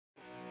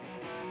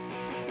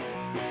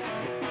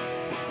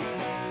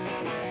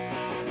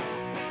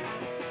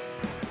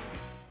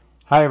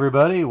Hi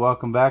everybody,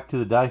 welcome back to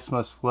the Dice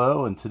Must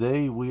Flow, and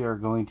today we are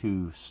going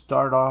to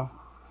start off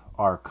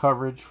our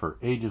coverage for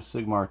Age of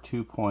Sigmar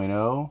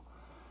 2.0,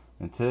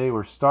 and today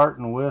we're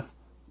starting with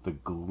the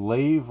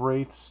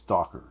Gravewraith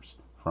Stalkers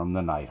from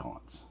the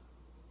Nighthaunts.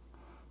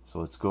 So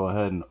let's go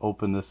ahead and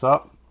open this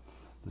up.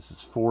 This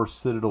is 4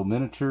 Citadel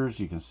miniatures.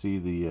 You can see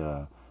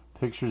the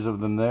pictures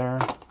of them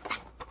there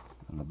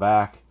in the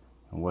back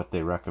and what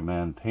they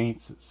recommend,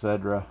 paints,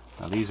 etc.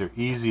 Now these are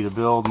easy to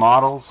build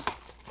models,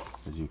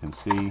 as you can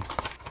see.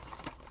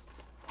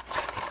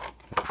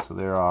 Okay, so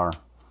there are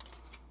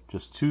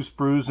just 2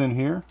 sprues in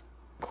here.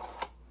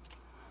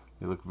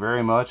 They look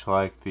very much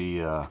like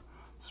the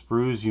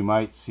sprues you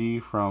might see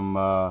from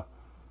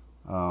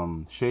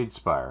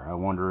Shadespire. I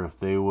wonder if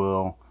they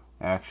will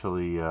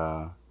actually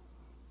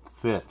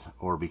fit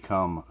or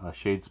become a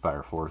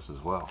Shadespire force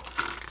as well.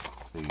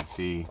 So you can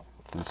see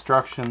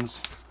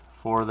instructions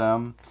for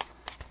them,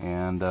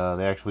 and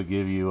they actually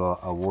give you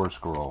a war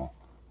scroll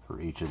for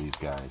each of these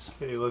guys.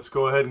 Okay, let's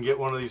go ahead and get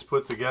one of these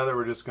put together.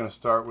 We're just going to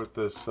start with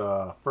this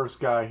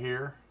first guy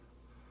here.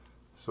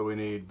 So we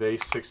need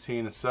base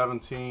 16 and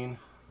 17.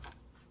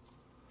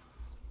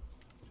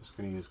 Just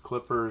going to use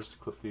clippers to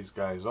clip these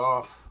guys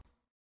off.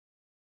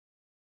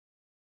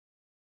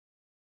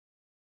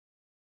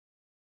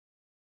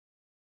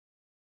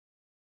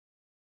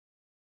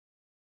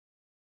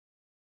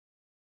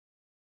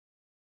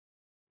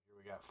 Here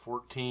we got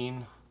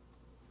 14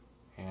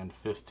 and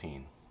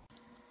 15.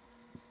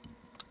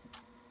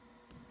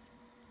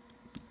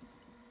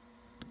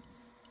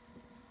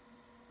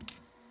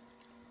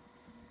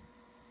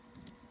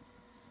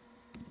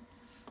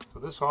 So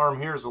this arm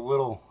here is a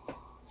little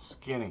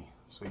skinny,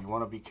 so you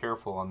want to be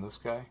careful on this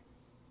guy.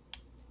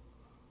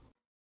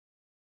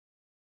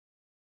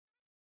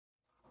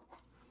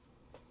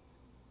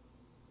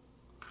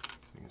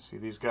 You can see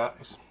these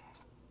guys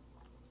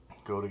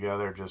go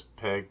together, just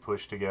peg,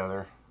 push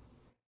together.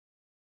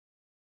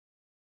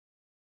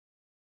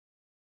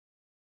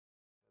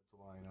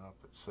 Line up,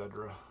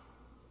 etc.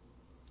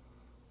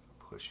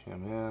 Push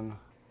him in.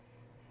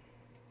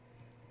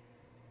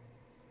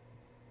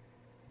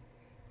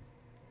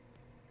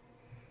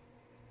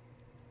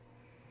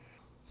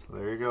 So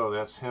there you go,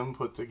 that's him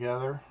put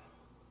together.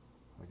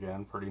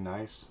 Again, pretty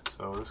nice.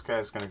 So this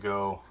guy's going to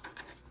go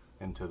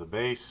into the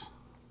base.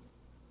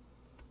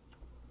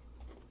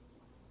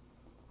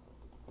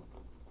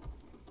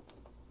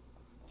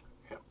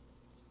 Yep,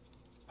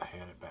 I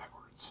had it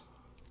backwards.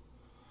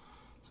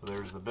 So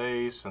there's the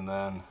base, and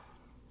then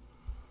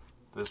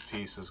this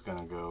piece is going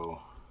to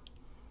go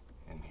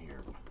in here.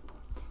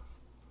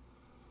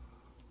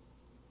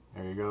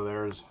 There you go,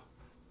 there's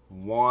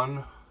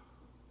one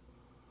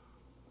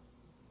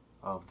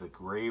of the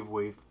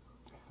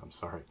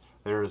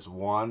there is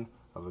one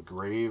of the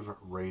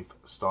Gravewraith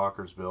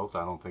Stalkers built.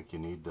 I don't think we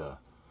need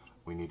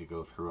to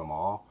go through them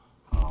all.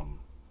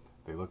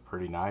 They look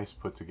pretty nice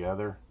put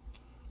together,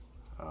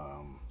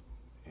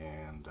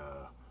 and going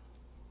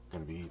to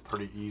be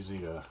pretty easy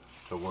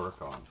to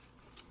work on.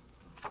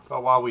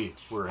 But while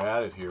we're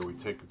at it here, we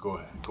go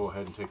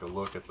ahead and take a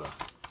look at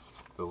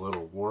the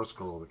little war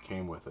scroll that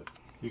came with it.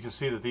 You can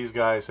see that these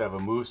guys have a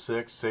move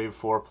 6, save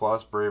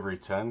 4+, bravery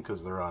 10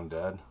 because they're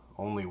undead.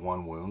 Only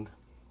 1 wound.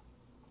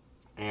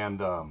 And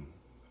the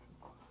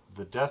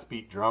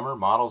Deathbeat Drummer,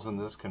 models in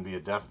this can be a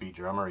Deathbeat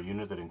Drummer. A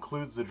unit that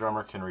includes the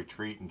drummer can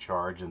retreat and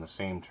charge in the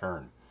same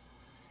turn.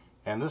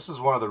 And this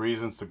is one of the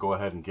reasons to go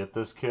ahead and get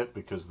this kit,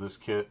 because this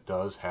kit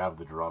does have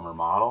the drummer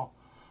model.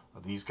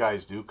 These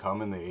guys do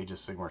come in the Age of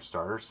Sigmar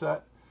starter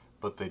set,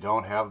 but they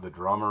don't have the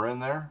drummer in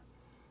there.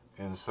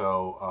 And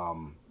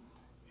so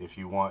if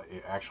you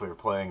actually are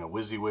playing a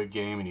WYSIWYG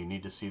game and you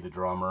need to see the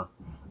drummer,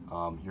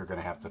 you're going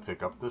to have to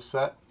pick up this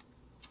set.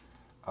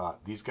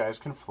 These guys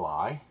can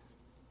fly,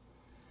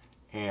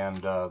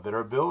 and their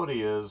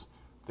ability is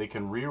they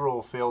can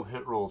reroll failed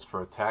hit rolls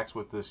for attacks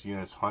with this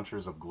unit's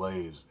Hunters of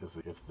Glaives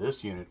if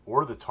this unit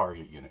or the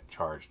target unit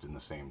charged in the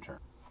same turn.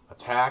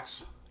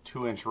 Attacks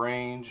 2-inch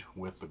range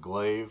with the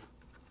glaive,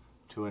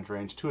 2-inch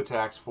range, 2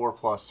 attacks, 4+,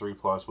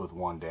 3+ with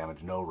 1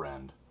 damage, no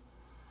rend.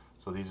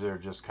 So these are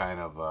just kind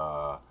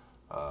of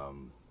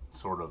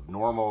sort of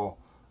normal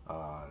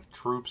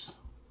troops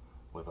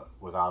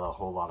without a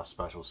whole lot of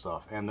special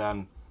stuff. And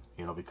then,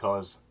 you know,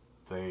 because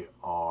they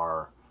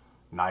are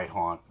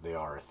Nighthaunt, they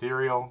are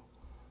ethereal,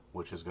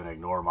 which is going to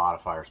ignore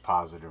modifiers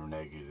positive or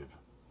negative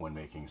when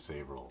making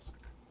save rolls.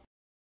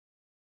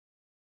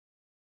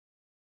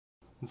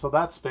 And so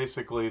that's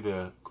basically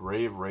the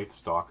Gravewraith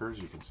Stalkers.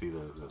 You can see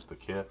the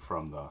kit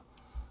from the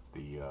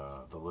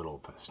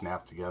little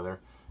snap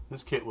together.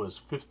 This kit was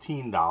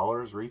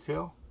 $15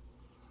 retail,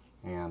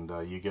 and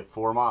you get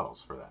 4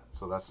 models for that.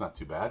 So that's not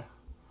too bad.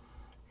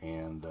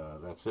 And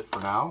that's it for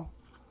now.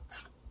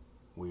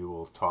 We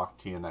will talk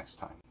to you next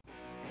time.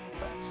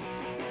 Thanks.